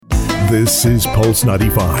This is Pulse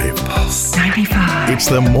 95. Pulse 95. It's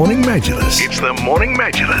the Morning Majlis.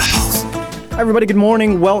 Hi everybody, good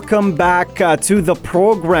morning. Welcome back to the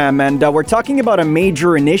program, and we're talking about a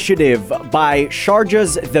major initiative by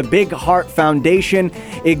Sharjah's The Big Heart Foundation,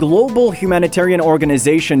 a global humanitarian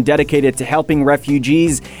organization dedicated to helping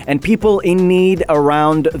refugees and people in need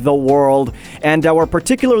around the world. And we're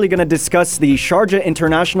particularly going to discuss the Sharjah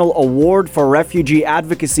International Award for Refugee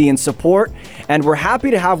Advocacy and Support. And we're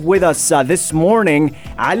happy to have with us this morning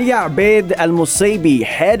Ali Abeid Al-Musaibi,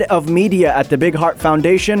 Head of Media at the Big Heart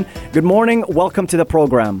Foundation. Good morning. Welcome to the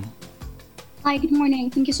program. Hi, good morning.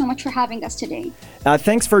 Thank you so much for having us today.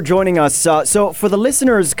 Thanks for joining us. So for the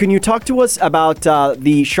listeners, can you talk to us about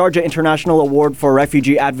the Sharjah International Award for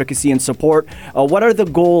Refugee Advocacy and Support? What are the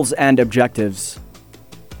goals and objectives?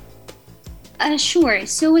 Sure.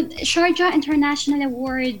 So Sharjah International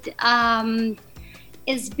Award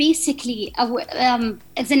is basically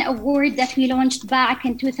it's an award that we launched back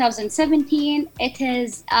in 2017. It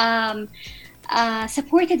is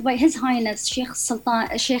supported by His Highness Sheikh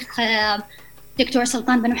Dr.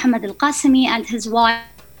 Sultan bin Muhammad Al-Qasimi and his wife,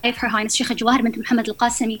 Her Highness Sheikh Jawahar bint Muhammad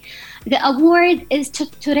Al-Qasimi. The award is to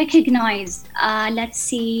recognize,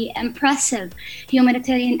 impressive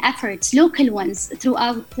humanitarian efforts, local ones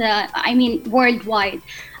throughout, worldwide.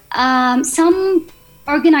 Some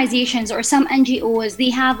organizations or some NGOs, they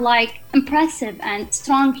have impressive and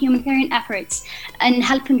strong humanitarian efforts in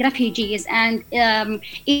helping refugees and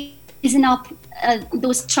easing up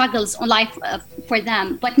those struggles on life for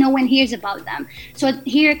them, but no one hears about them. So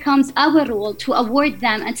here comes our role to award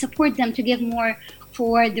them and support them to give more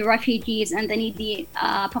for the refugees and the needy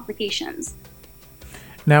publications.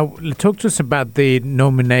 Now, talk to us about the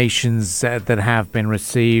nominations that have been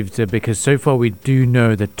received, because so far we do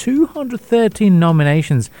know that 213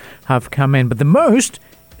 nominations have come in, but the most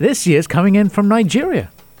this year is coming in from Nigeria.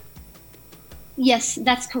 Yes,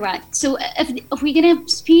 that's correct. So if we're going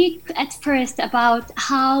to speak at first about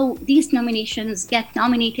how these nominations get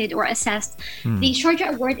nominated or assessed, the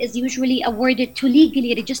Sharjah Award is usually awarded to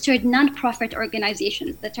legally registered non-profit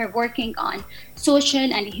organizations that are working on social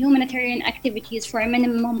and humanitarian activities for a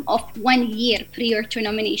minimum of 1 year prior to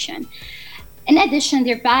nomination. In addition,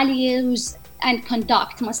 their values and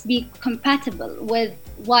conduct must be compatible with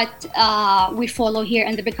what we follow here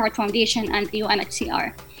in the Big Heart Foundation and the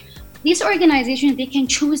UNHCR. These organizations, they can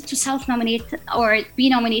choose to self-nominate or be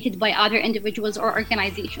nominated by other individuals or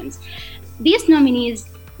organizations. These nominees,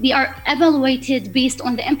 they are evaluated based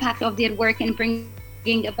on the impact of their work in bringing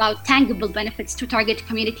about tangible benefits to target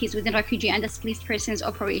communities within refugee and displaced persons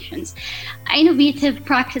operations. Innovative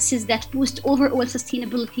practices that boost overall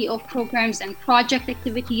sustainability of programs and project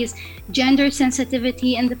activities, gender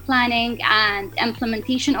sensitivity in the planning and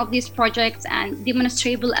implementation of these projects, and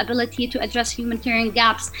demonstrable ability to address humanitarian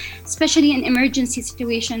gaps, especially in emergency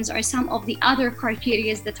situations, are some of the other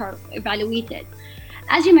criteria that are evaluated.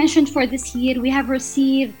 As you mentioned, for this year, we have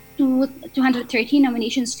received 213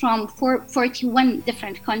 nominations from 41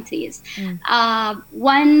 different countries,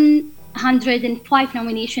 105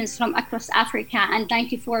 nominations from across Africa and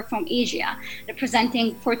 94 from Asia,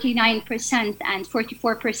 representing 49% and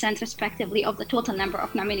 44% respectively of the total number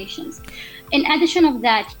of nominations. In addition of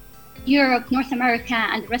that, Europe, North America,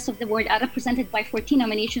 and the rest of the world are represented by 14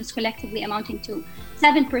 nominations, collectively amounting to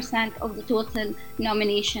 7% of the total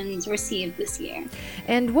nominations received this year.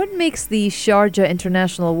 And what makes the Sharjah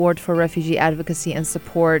International Award for Refugee Advocacy and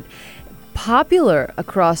Support popular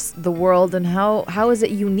across the world, and how is it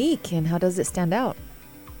unique, and how does it stand out?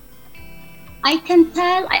 I can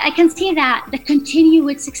see that the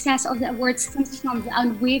continued success of the award stems from the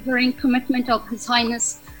unwavering commitment of His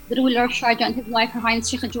Highness the ruler of Sharjah and his wife, Her Highness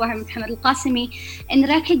Sheikh Jawahar Muhammad Al-Qasimi, in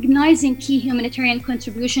recognizing key humanitarian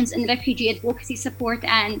contributions in refugee advocacy support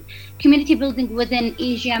and community building within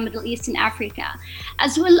Asia, Middle East, and Africa,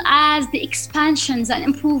 as well as the expansions and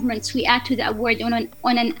improvements we add to the award on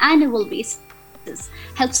an annual basis.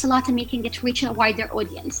 Helps a lot in making it reach a wider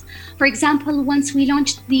audience. For example, once we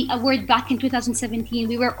launched the award back in 2017,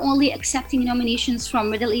 we were only accepting nominations from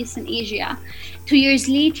Middle East and Asia. 2 years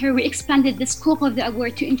later, we expanded the scope of the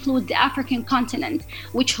award to include the African continent,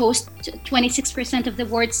 which hosts 26% of the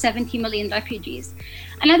world's 70 million refugees.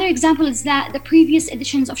 Another example is that the previous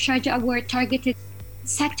editions of Sharjah Award targeted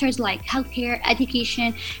sectors like healthcare,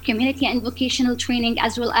 education, community and vocational training,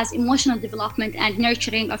 as well as emotional development and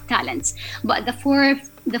nurturing of talents. But the fourth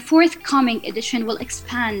the forthcoming edition will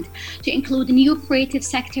expand to include new creative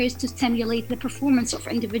sectors to stimulate the performance of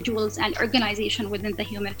individuals and organizations within the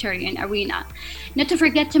humanitarian arena. Not to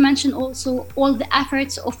forget to mention also all the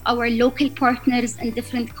efforts of our local partners in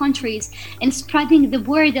different countries in spreading the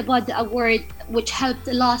word about the award, which helped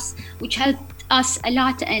us a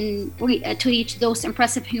lot and to reach those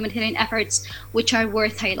impressive humanitarian efforts which are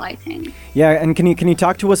worth highlighting. Yeah, and can you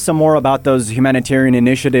talk to us some more about those humanitarian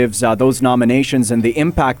initiatives, those nominations, and the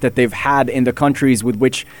impact that they've had in the countries with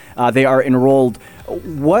which they are enrolled?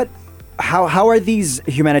 How are these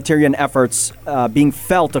humanitarian efforts being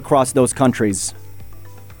felt across those countries?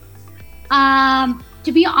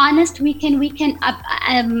 To be honest, we can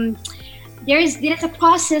there's a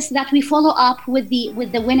process that we follow up with the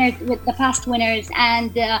winners, with the past winners,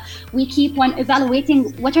 and we keep on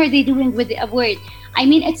evaluating what are they doing with the award. I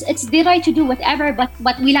mean, it's their right to do whatever,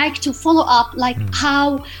 but we like to follow up, like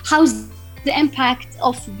how's the impact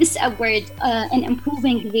of this award in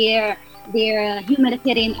improving their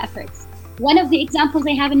humanitarian efforts. One of the examples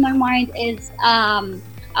I have in my mind is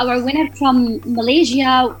our winner from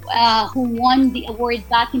Malaysia, who won the award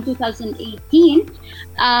back in 2018.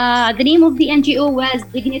 The name of the NGO was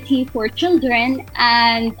Dignity for Children,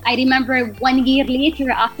 and I remember 1 year later,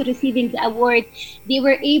 after receiving the award, they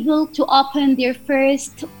were able to open their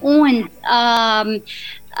first owned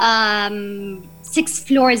 6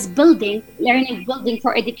 floors learning building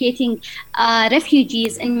for educating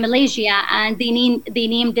refugees in Malaysia, and they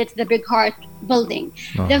named it the Big Heart Building.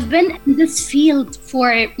 Oh. They've been in this field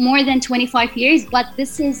for more than 25 years, but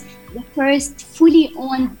this is the first fully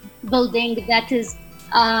owned building that is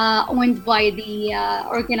owned by the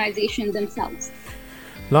organization themselves.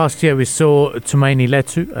 Last year we saw Tumaini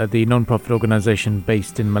Letu, the non-profit organization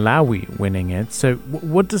based in Malawi, winning it. So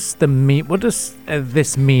what does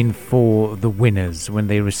this mean for the winners when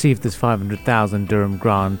they receive this 500,000 dirham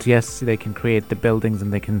grant? Yes, they can create the buildings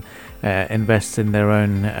and they can invest in their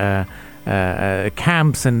own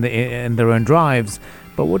camps and in their own drives.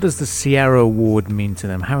 But what does the Sierra Award mean to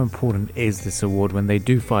them? How important is this award when they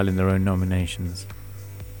do file in their own nominations?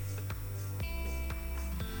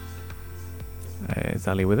 Is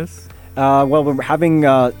Ali with us? Well, we're having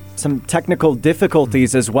some technical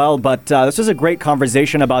difficulties as well, but this is a great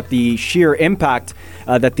conversation about the sheer impact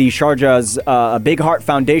that the Sharjah's Big Heart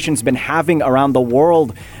Foundation's been having around the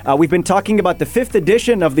world. We've been talking about the 5th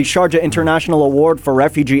edition of the Sharjah International Award for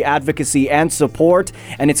Refugee Advocacy and Support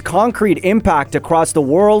and its concrete impact across the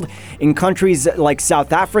world in countries like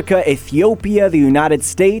South Africa, Ethiopia, the United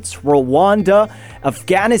States, Rwanda,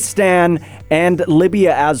 Afghanistan, and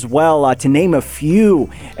Libya as well, to name a few.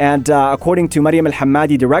 And according to Mariam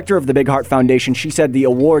Al-Hammadi, director of the Big Heart Foundation, she said the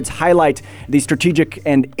awards highlight the strategic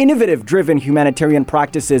and innovative-driven humanitarian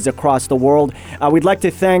practices across the world. We'd like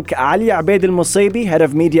to thank Ali Abeid Al-Musaybi, head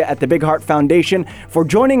of media at the Big Heart Foundation, for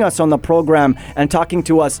joining us on the program and talking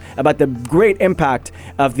to us about the great impact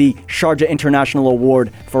of the Sharjah International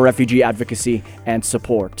Award for Refugee Advocacy and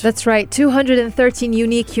Support. That's right. 213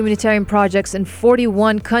 unique humanitarian projects in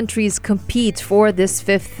 41 countries compete for this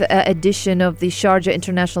 5th edition of the Sharjah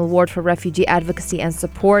International Award for Refugee Advocacy and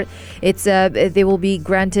Support. It's they will be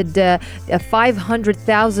granted a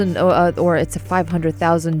 500,000 or it's a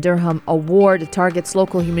 500,000 dirham award. It targets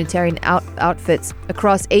local humanitarian outfits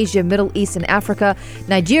across Asia, Middle East, and Africa.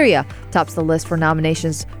 Nigeria tops the list for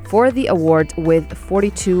nominations for the award with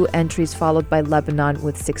 42 entries, followed by Lebanon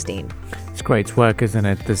with 16. It's great work, isn't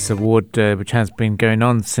it? This award, which has been going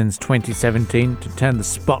on since 2017, to turn the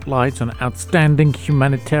spotlight on outstanding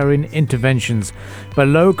humanitarian interventions by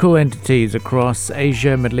local entities across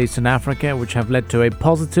Asia, Middle East and Africa, which have led to a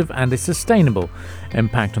positive and a sustainable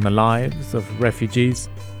impact on the lives of refugees,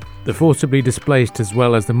 the forcibly displaced as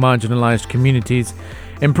well as the marginalized communities,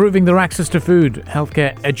 improving their access to food,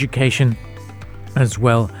 healthcare, education, as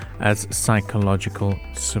well as psychological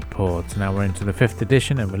support. Now we're into the 5th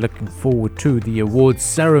edition and we're looking forward to the awards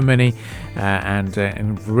ceremony and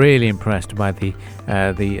really impressed by the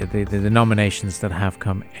nominations that have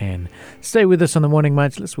come in. Stay with us on the Morning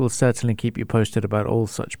Majlis. We'll certainly keep you posted about all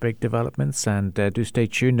such big developments, and do stay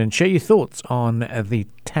tuned and share your thoughts on the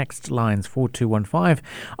text lines 4215.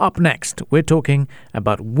 Up next, we're talking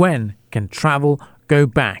about when can travel go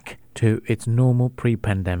back to its normal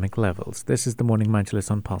pre-pandemic levels. This is the Morning Majlis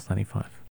on Pulse 95.